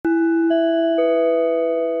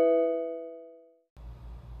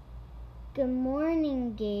Good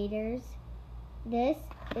morning, Gators. This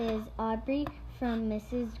is Aubrey from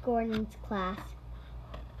Mrs. Gordon's class.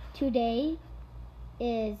 Today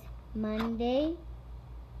is Monday,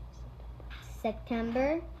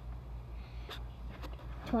 September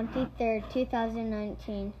 23rd,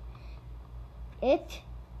 2019. It's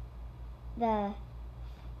the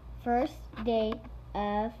first day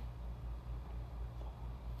of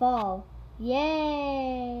fall.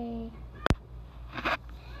 Yay!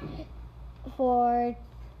 For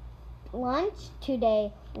lunch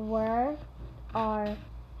today, we are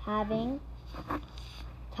having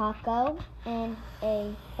taco and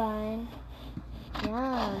a fun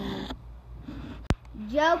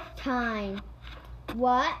joke time.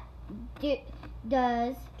 What do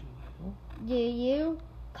you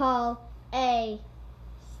call a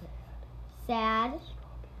sad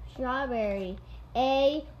strawberry?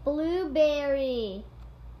 A blueberry.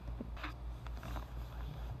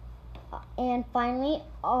 And finally,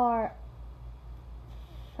 our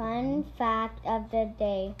fun fact of the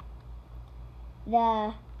day.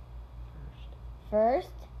 The first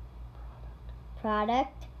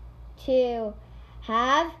product to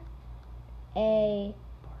have a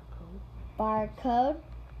barcode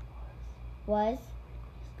was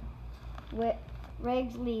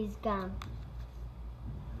Wrigley's gum.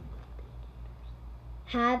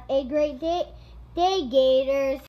 Have a great day, Gators.